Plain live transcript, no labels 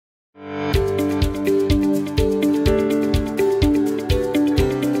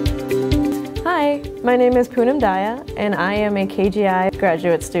My name is Poonim Daya, and I am a KGI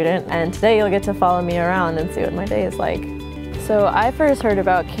graduate student, and today you'll get to follow me around and see what my day is like. So I first heard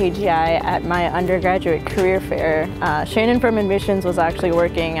about KGI at my undergraduate career fair. Shannon from admissions was actually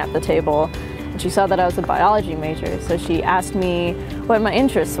working at the table, and she saw that I was a biology major, so she asked me what my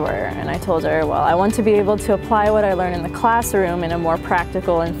interests were, and I told her, well, I want to be able to apply what I learn in the classroom in a more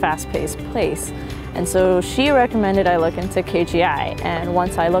practical and fast-paced place. And so she recommended I look into KGI, and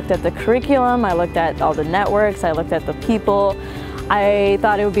once I looked at the curriculum, I looked at all the networks, I looked at the people, I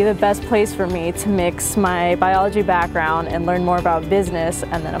thought it would be the best place for me to mix my biology background and learn more about business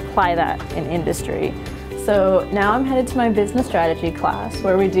and then apply that in industry. So now I'm headed to my business strategy class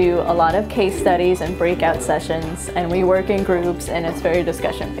where we do a lot of case studies and breakout sessions, and we work in groups and it's very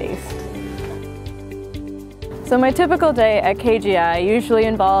discussion based. So my typical day at KGI usually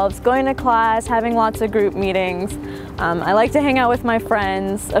involves going to class, having lots of group meetings. I like to hang out with my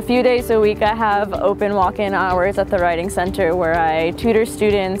friends. A few days a week I have open walk-in hours at the Writing Center where I tutor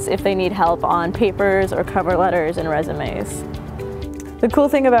students if they need help on papers or cover letters and resumes. The cool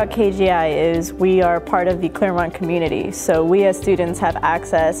thing about KGI is we are part of the Claremont community, so we as students have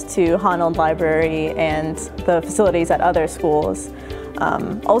access to Honnold Library and the facilities at other schools.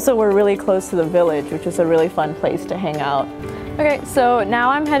 Also, we're really close to the village, which is a really fun place to hang out. Okay, so now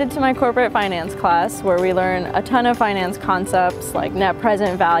I'm headed to my corporate finance class where we learn a ton of finance concepts like net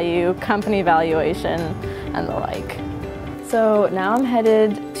present value, company valuation, and the like. So now I'm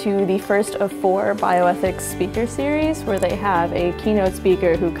headed to the first of 4 bioethics speaker series where they have a keynote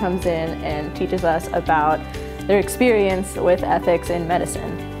speaker who comes in and teaches us about their experience with ethics in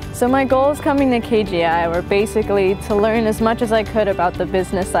medicine. So my goals coming to KGI were basically to learn as much as I could about the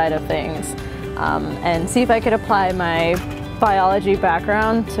business side of things and see if I could apply my biology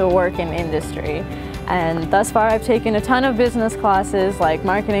background to work in industry. And thus far I've taken a ton of business classes like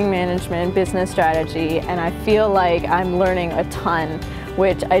marketing management, business strategy, and I feel like I'm learning a ton,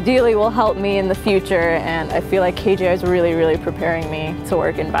 which ideally will help me in the future, and I feel like KGI is really preparing me to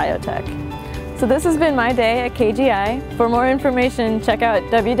work in biotech. So this has been my day at KGI. For more information, check out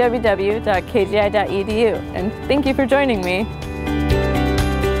www.kgi.edu, and thank you for joining me.